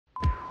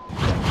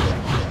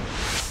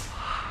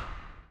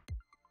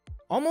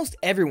Almost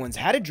everyone's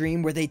had a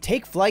dream where they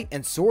take flight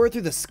and soar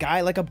through the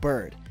sky like a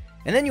bird.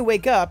 And then you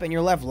wake up and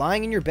you're left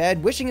lying in your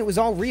bed wishing it was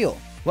all real.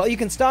 Well, you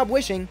can stop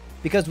wishing,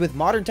 because with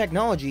modern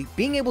technology,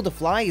 being able to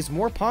fly is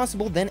more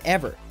possible than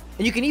ever.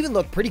 And you can even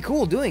look pretty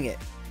cool doing it.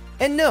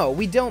 And no,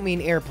 we don't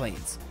mean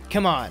airplanes.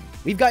 Come on,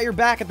 we've got your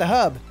back at the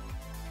Hub.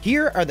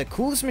 Here are the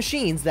coolest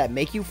machines that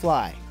make you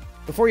fly.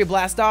 Before you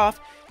blast off,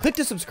 click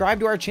to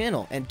subscribe to our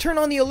channel and turn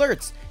on the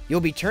alerts.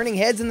 You'll be turning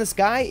heads in the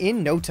sky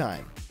in no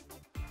time.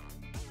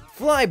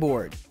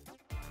 Flyboard.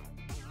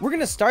 We're going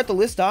to start the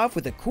list off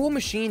with a cool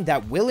machine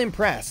that will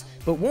impress,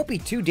 but won't be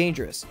too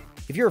dangerous.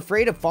 If you're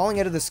afraid of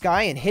falling out of the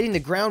sky and hitting the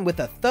ground with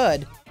a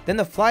thud, then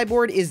the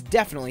flyboard is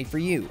definitely for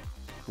you.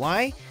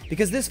 Why?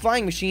 Because this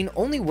flying machine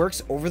only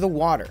works over the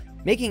water,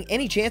 making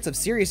any chance of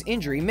serious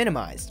injury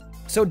minimized.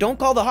 So don't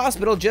call the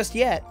hospital just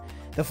yet.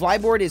 The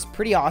flyboard is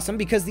pretty awesome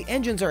because the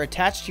engines are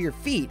attached to your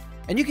feet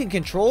and you can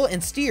control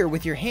and steer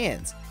with your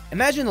hands.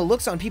 Imagine the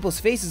looks on people's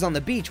faces on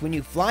the beach when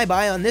you fly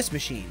by on this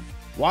machine.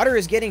 Water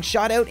is getting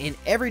shot out in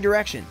every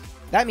direction.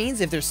 That means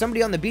if there's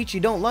somebody on the beach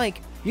you don't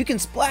like, you can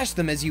splash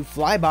them as you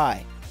fly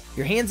by.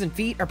 Your hands and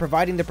feet are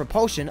providing the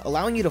propulsion,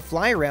 allowing you to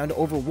fly around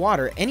over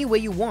water any way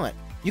you want.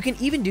 You can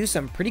even do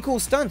some pretty cool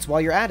stunts while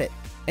you're at it.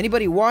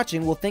 Anybody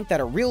watching will think that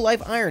a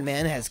real-life Iron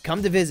Man has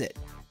come to visit.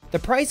 The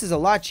price is a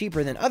lot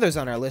cheaper than others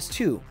on our list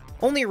too,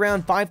 only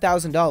around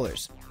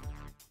 $5,000.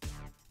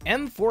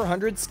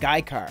 M400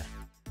 Skycar.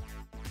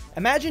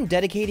 Imagine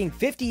dedicating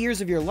 50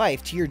 years of your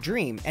life to your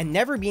dream and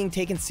never being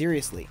taken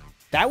seriously.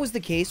 That was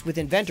the case with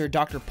inventor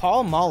Dr.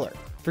 Paul Mahler.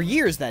 For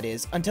years, that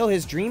is, until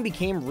his dream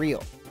became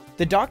real.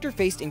 The doctor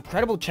faced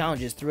incredible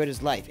challenges throughout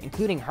his life,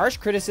 including harsh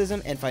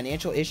criticism and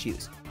financial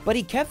issues. But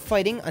he kept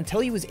fighting until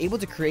he was able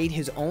to create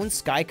his own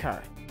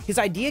Skycar. His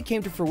idea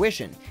came to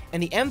fruition,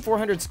 and the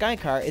M400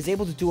 Skycar is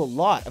able to do a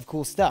lot of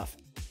cool stuff.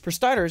 For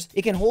starters,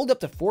 it can hold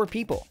up to 4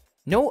 people.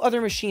 No other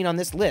machine on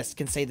this list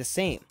can say the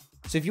same.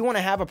 So if you want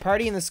to have a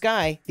party in the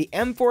sky, the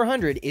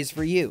M400 is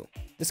for you.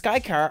 The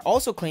Skycar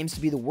also claims to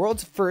be the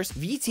world's first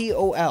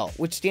VTOL,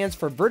 which stands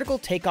for Vertical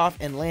Takeoff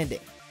and Landing.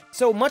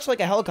 So much like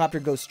a helicopter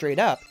goes straight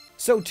up,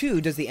 so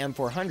too does the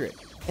M400.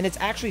 And it's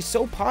actually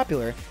so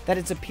popular that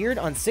it's appeared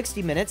on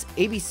 60 Minutes,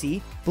 ABC,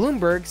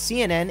 Bloomberg,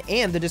 CNN,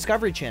 and the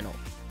Discovery Channel.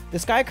 The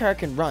Skycar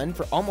can run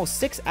for almost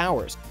 6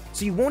 hours,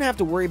 so you won't have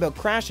to worry about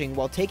crashing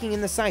while taking in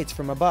the sights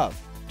from above.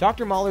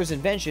 Dr. Mahler's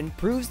invention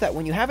proves that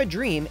when you have a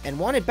dream and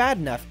want it bad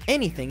enough,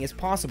 anything is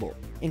possible,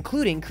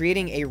 including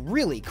creating a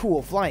really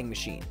cool flying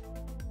machine.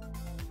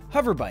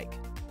 Hoverbike.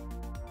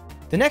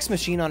 The next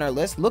machine on our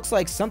list looks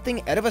like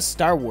something out of a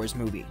Star Wars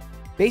movie.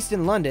 Based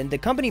in London, the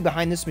company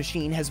behind this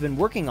machine has been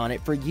working on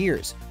it for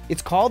years.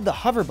 It's called the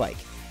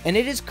hoverbike, and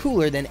it is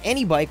cooler than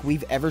any bike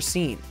we've ever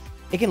seen.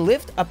 It can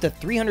lift up to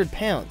 300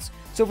 pounds,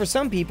 so for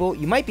some people,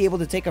 you might be able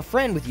to take a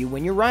friend with you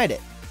when you ride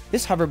it.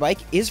 This hoverbike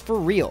is for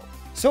real.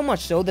 So much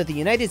so that the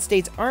United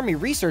States Army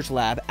Research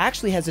Lab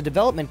actually has a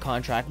development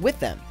contract with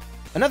them.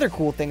 Another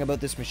cool thing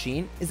about this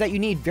machine is that you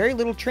need very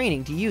little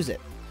training to use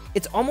it.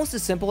 It's almost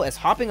as simple as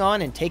hopping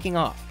on and taking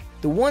off.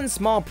 The one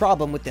small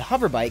problem with the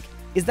hoverbike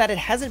is that it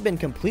hasn't been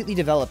completely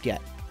developed yet,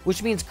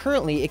 which means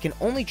currently it can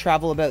only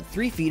travel about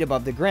 3 feet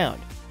above the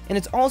ground, and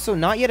it's also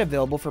not yet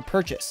available for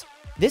purchase.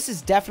 This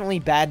is definitely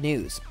bad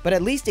news, but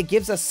at least it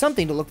gives us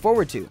something to look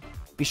forward to.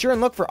 Be sure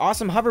and look for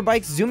awesome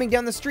hoverbikes zooming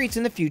down the streets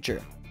in the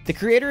future. The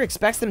creator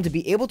expects them to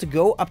be able to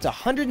go up to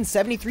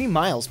 173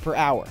 miles per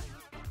hour.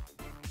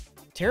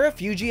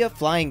 Terrafugia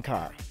Flying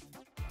Car.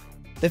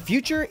 The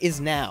future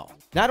is now.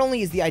 Not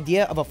only is the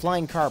idea of a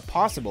flying car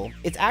possible,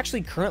 it's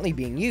actually currently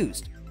being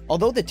used.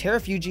 Although the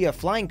Terrafugia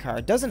Flying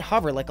Car doesn't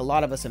hover like a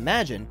lot of us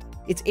imagine,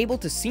 it's able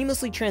to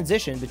seamlessly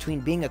transition between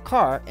being a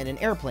car and an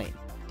airplane.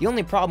 The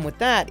only problem with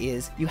that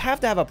is you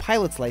have to have a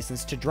pilot's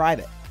license to drive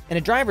it, and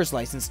a driver's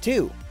license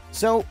too.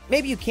 So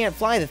maybe you can't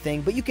fly the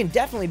thing, but you can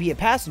definitely be a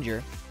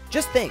passenger.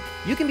 Just think,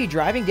 you can be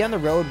driving down the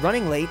road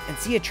running late and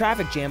see a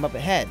traffic jam up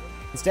ahead.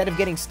 Instead of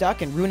getting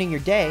stuck and ruining your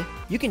day,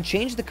 you can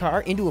change the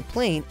car into a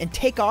plane and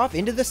take off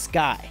into the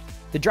sky.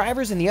 The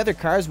drivers in the other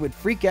cars would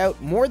freak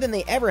out more than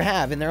they ever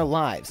have in their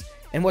lives.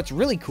 And what's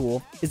really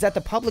cool is that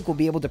the public will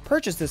be able to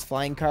purchase this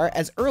flying car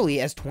as early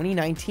as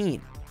 2019.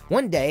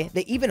 One day,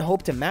 they even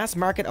hope to mass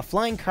market a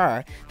flying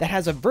car that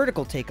has a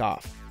vertical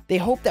takeoff. They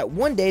hope that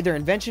one day their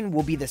invention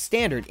will be the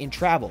standard in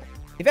travel.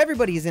 If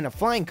everybody is in a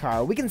flying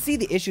car, we can see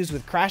the issues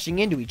with crashing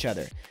into each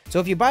other. So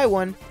if you buy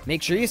one,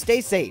 make sure you stay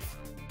safe.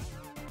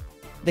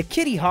 The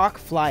Kitty Hawk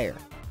Flyer.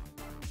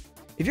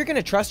 If you're going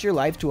to trust your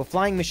life to a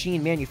flying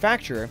machine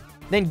manufacturer,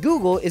 then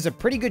Google is a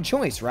pretty good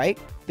choice, right?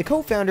 The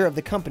co-founder of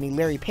the company,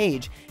 Larry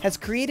Page, has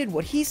created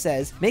what he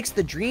says makes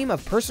the dream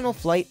of personal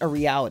flight a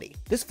reality.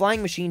 This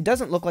flying machine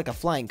doesn't look like a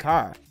flying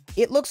car.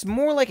 It looks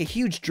more like a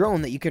huge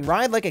drone that you can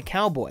ride like a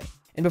cowboy.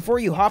 And before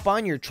you hop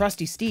on your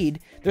trusty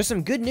steed, there's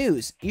some good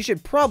news you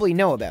should probably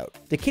know about.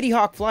 The Kitty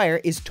Hawk Flyer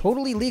is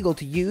totally legal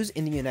to use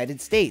in the United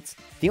States.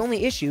 The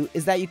only issue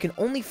is that you can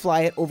only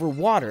fly it over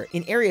water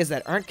in areas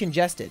that aren't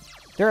congested.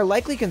 There are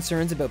likely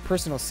concerns about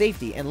personal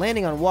safety, and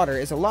landing on water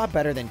is a lot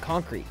better than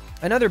concrete.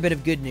 Another bit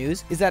of good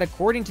news is that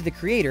according to the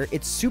creator,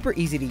 it's super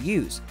easy to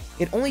use.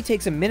 It only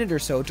takes a minute or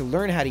so to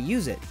learn how to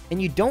use it,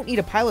 and you don't need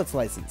a pilot's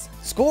license.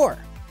 Score!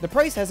 The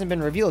price hasn't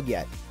been revealed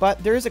yet,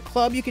 but there is a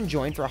club you can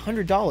join for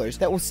 $100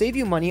 that will save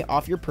you money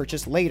off your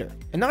purchase later.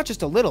 And not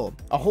just a little,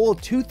 a whole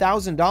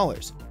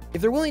 $2,000. If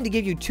they're willing to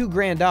give you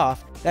 $2,000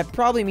 off, that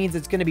probably means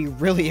it's going to be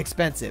really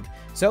expensive.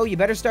 So you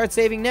better start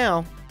saving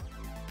now.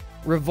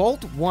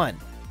 Revolt 1.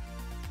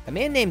 A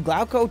man named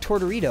Glauco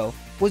Tortorito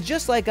was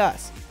just like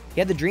us.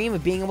 He had the dream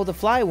of being able to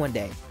fly one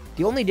day.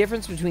 The only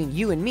difference between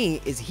you and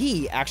me is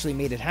he actually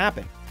made it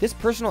happen. This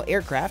personal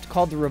aircraft,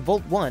 called the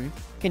Revolt 1,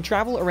 can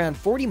travel around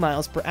 40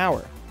 miles per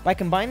hour by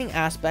combining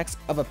aspects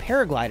of a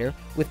paraglider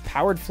with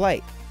powered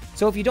flight.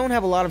 So if you don't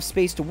have a lot of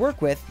space to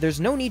work with,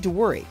 there's no need to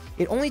worry.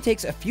 It only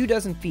takes a few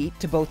dozen feet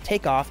to both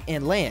take off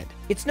and land.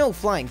 It's no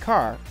flying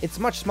car, it's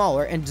much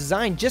smaller and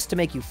designed just to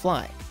make you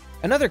fly.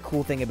 Another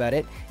cool thing about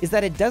it is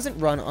that it doesn't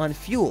run on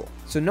fuel,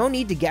 so no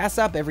need to gas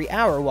up every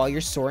hour while you're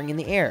soaring in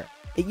the air.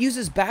 It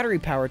uses battery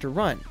power to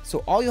run, so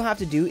all you'll have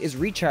to do is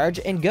recharge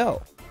and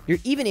go. You're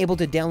even able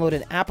to download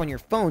an app on your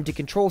phone to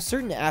control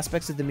certain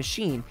aspects of the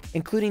machine,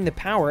 including the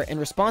power and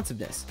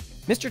responsiveness.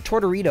 Mr.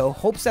 Tortorito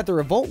hopes that the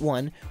Revolt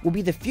 1 will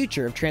be the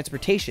future of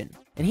transportation,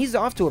 and he's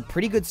off to a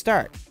pretty good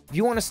start. If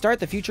you want to start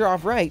the future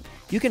off right,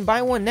 you can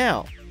buy one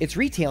now. It's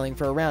retailing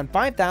for around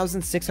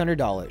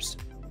 $5,600.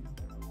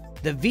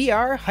 The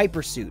VR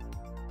Hypersuit.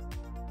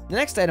 The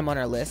next item on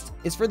our list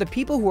is for the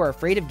people who are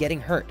afraid of getting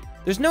hurt.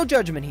 There's no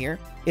judgment here.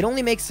 It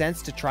only makes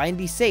sense to try and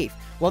be safe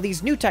while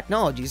these new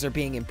technologies are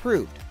being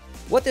improved.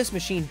 What this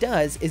machine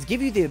does is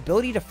give you the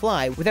ability to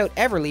fly without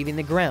ever leaving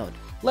the ground.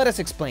 Let us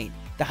explain.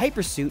 The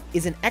Hypersuit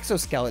is an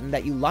exoskeleton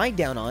that you lie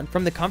down on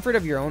from the comfort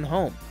of your own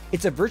home.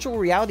 It's a virtual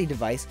reality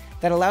device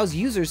that allows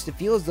users to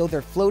feel as though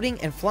they're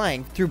floating and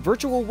flying through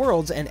virtual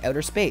worlds and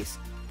outer space.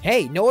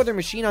 Hey, no other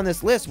machine on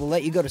this list will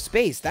let you go to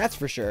space, that's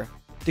for sure.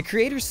 The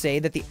creators say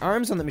that the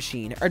arms on the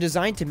machine are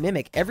designed to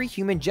mimic every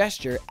human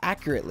gesture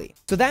accurately.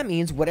 So that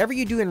means whatever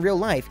you do in real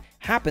life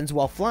happens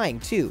while flying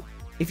too.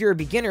 If you're a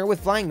beginner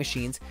with flying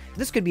machines,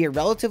 this could be a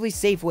relatively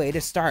safe way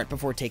to start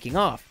before taking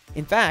off.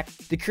 In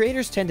fact, the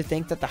creators tend to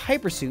think that the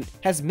Hypersuit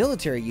has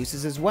military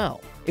uses as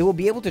well. It will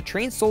be able to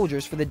train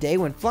soldiers for the day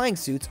when flying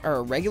suits are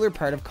a regular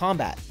part of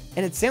combat.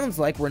 And it sounds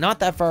like we're not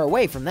that far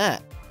away from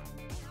that.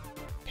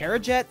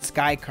 Parajet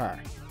Skycar.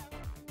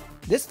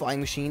 This flying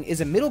machine is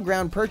a middle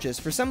ground purchase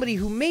for somebody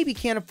who maybe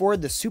can't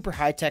afford the super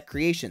high-tech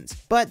creations,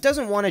 but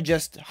doesn't want to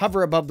just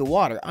hover above the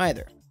water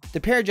either. The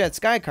Parajet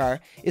Skycar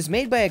is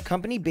made by a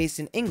company based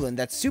in England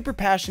that's super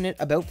passionate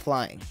about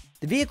flying.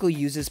 The vehicle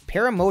uses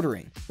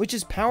paramotoring, which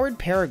is powered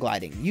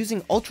paragliding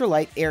using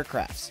ultralight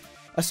aircrafts.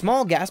 A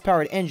small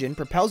gas-powered engine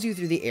propels you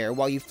through the air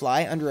while you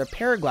fly under a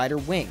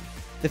paraglider wing.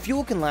 The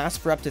fuel can last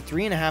for up to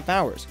 3.5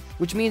 hours,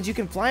 which means you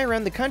can fly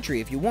around the country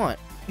if you want.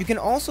 You can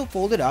also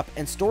fold it up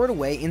and store it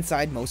away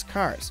inside most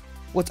cars.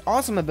 What's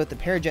awesome about the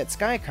Parajet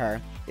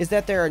Skycar is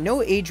that there are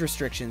no age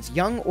restrictions,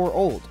 young or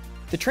old.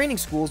 The training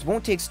schools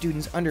won't take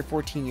students under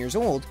 14 years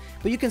old,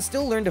 but you can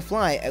still learn to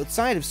fly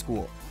outside of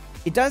school.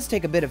 It does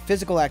take a bit of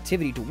physical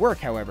activity to work,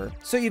 however,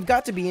 so you've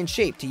got to be in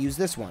shape to use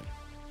this one.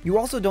 You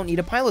also don't need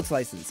a pilot's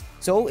license,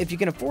 so if you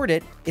can afford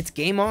it, it's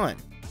game on.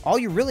 All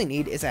you really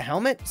need is a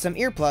helmet, some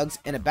earplugs,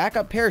 and a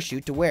backup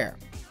parachute to wear.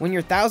 When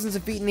you're thousands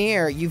of feet in the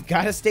air, you've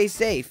got to stay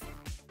safe.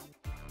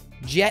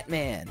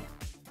 Jetman.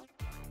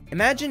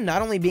 Imagine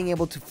not only being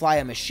able to fly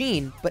a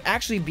machine, but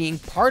actually being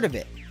part of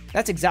it.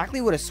 That's exactly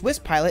what a Swiss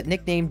pilot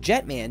nicknamed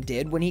Jetman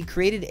did when he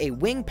created a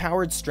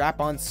wing-powered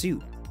strap-on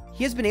suit.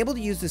 He has been able to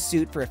use the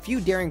suit for a few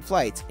daring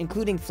flights,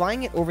 including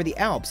flying it over the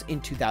Alps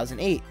in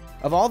 2008.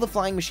 Of all the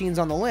flying machines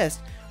on the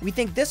list, we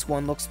think this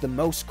one looks the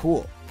most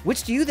cool.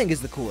 Which do you think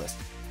is the coolest?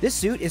 This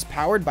suit is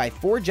powered by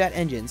 4 jet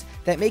engines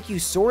that make you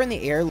soar in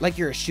the air like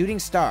you're a shooting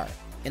star.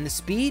 And the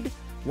speed?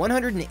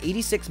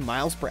 186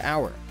 miles per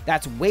hour.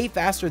 That's way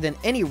faster than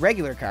any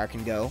regular car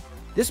can go.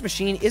 This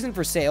machine isn't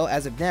for sale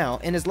as of now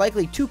and is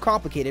likely too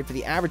complicated for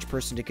the average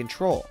person to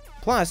control.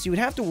 Plus, you would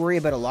have to worry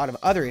about a lot of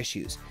other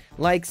issues,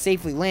 like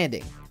safely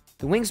landing.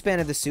 The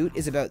wingspan of the suit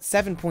is about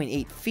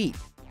 7.8 feet,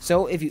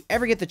 so if you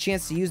ever get the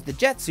chance to use the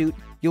jet suit,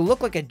 you'll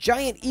look like a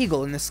giant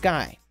eagle in the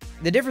sky.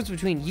 The difference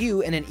between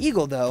you and an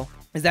eagle, though,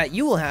 is that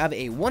you will have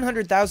a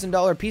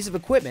 $100,000 piece of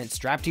equipment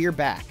strapped to your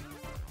back.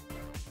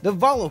 The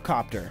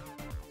Volocopter.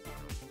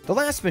 The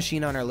last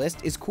machine on our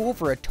list is cool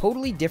for a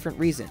totally different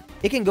reason.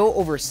 It can go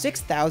over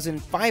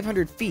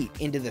 6,500 feet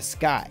into the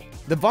sky.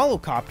 The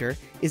Volocopter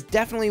is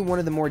definitely one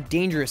of the more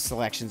dangerous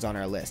selections on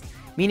our list,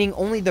 meaning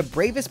only the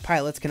bravest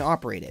pilots can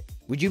operate it.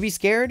 Would you be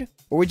scared?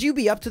 Or would you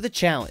be up to the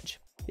challenge?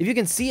 If you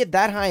can see it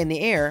that high in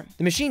the air,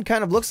 the machine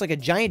kind of looks like a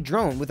giant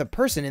drone with a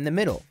person in the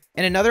middle.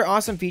 And another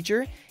awesome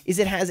feature is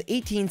it has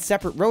 18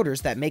 separate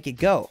rotors that make it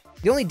go.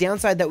 The only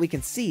downside that we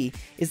can see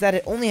is that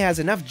it only has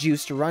enough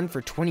juice to run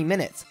for 20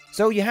 minutes,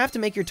 so you have to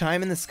make your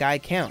time in the sky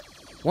count.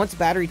 Once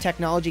battery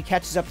technology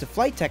catches up to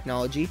flight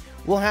technology,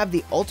 we'll have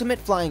the ultimate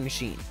flying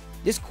machine.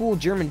 This cool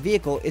German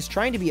vehicle is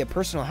trying to be a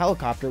personal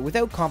helicopter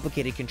without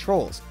complicated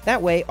controls.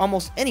 That way,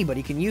 almost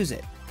anybody can use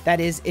it. That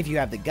is, if you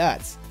have the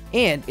guts,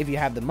 and if you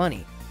have the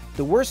money.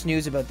 The worst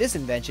news about this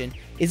invention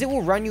is it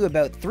will run you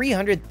about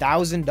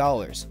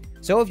 $300,000.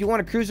 So if you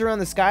want to cruise around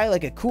the sky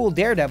like a cool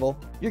daredevil,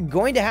 you're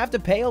going to have to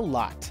pay a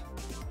lot.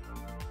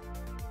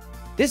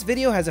 This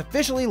video has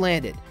officially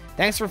landed.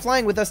 Thanks for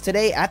flying with us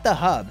today at the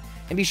Hub,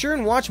 and be sure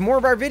and watch more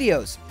of our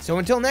videos. So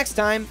until next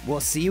time, we'll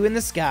see you in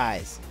the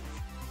skies.